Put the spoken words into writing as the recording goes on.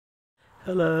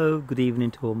Hello, good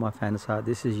evening to all my fans out.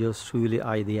 This is yours truly,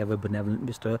 I, the ever benevolent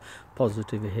Mr.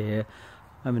 Positive here.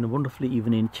 I'm in a wonderful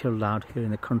evening, chilled out here in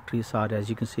the countryside.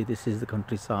 As you can see, this is the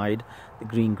countryside, the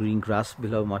green grass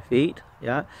below my feet.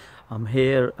 Yeah, I'm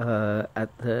here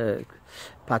at the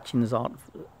Patchins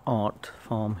art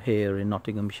farm here in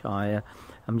Nottinghamshire.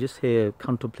 I'm just here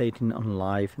contemplating on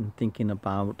life and thinking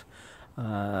about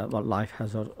what life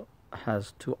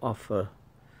has to offer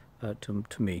to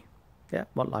me. Yeah,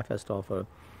 what life has to offer.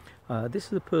 This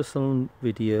is a personal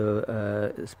video,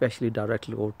 especially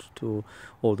directly to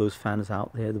all those fans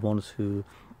out there, the ones who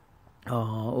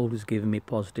are always giving me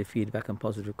positive feedback and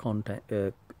positive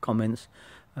comments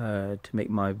to make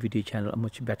my video channel a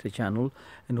much better channel,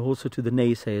 and also to the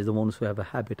naysayers, the ones who have a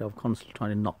habit of constantly trying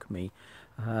to knock me.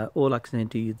 All I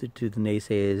can say to the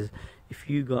naysayers, if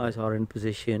you guys are in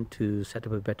position to set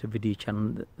up a better video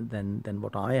channel than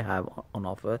what I have on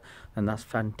offer, then that's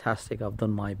fantastic. I've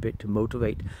done my bit to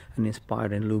motivate and inspire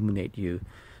and illuminate you.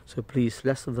 So please,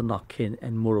 less of the knocking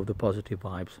and more of the positive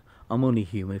vibes. I'm only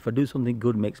human. If I do something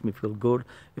good, it makes me feel good.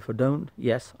 If I don't,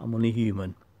 yes, I'm only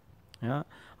human. Yeah,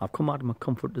 I've come out of my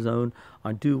comfort zone.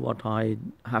 I do what I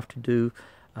have to do,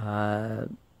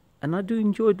 and I do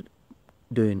enjoy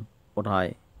doing what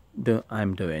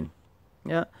I'm doing.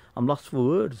 Yeah, I'm lost for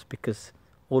words because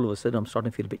all of a sudden I'm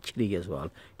starting to feel a bit chilly as well.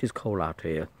 It is cold out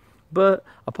here. But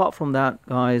apart from that,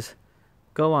 guys,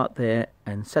 go out there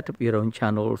and set up your own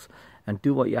channels and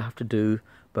do what you have to do,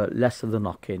 but less of the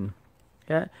knocking,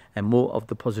 yeah, and more of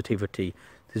the positivity.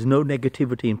 There's no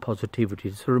negativity in positivity,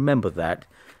 so remember that.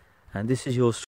 And this is yours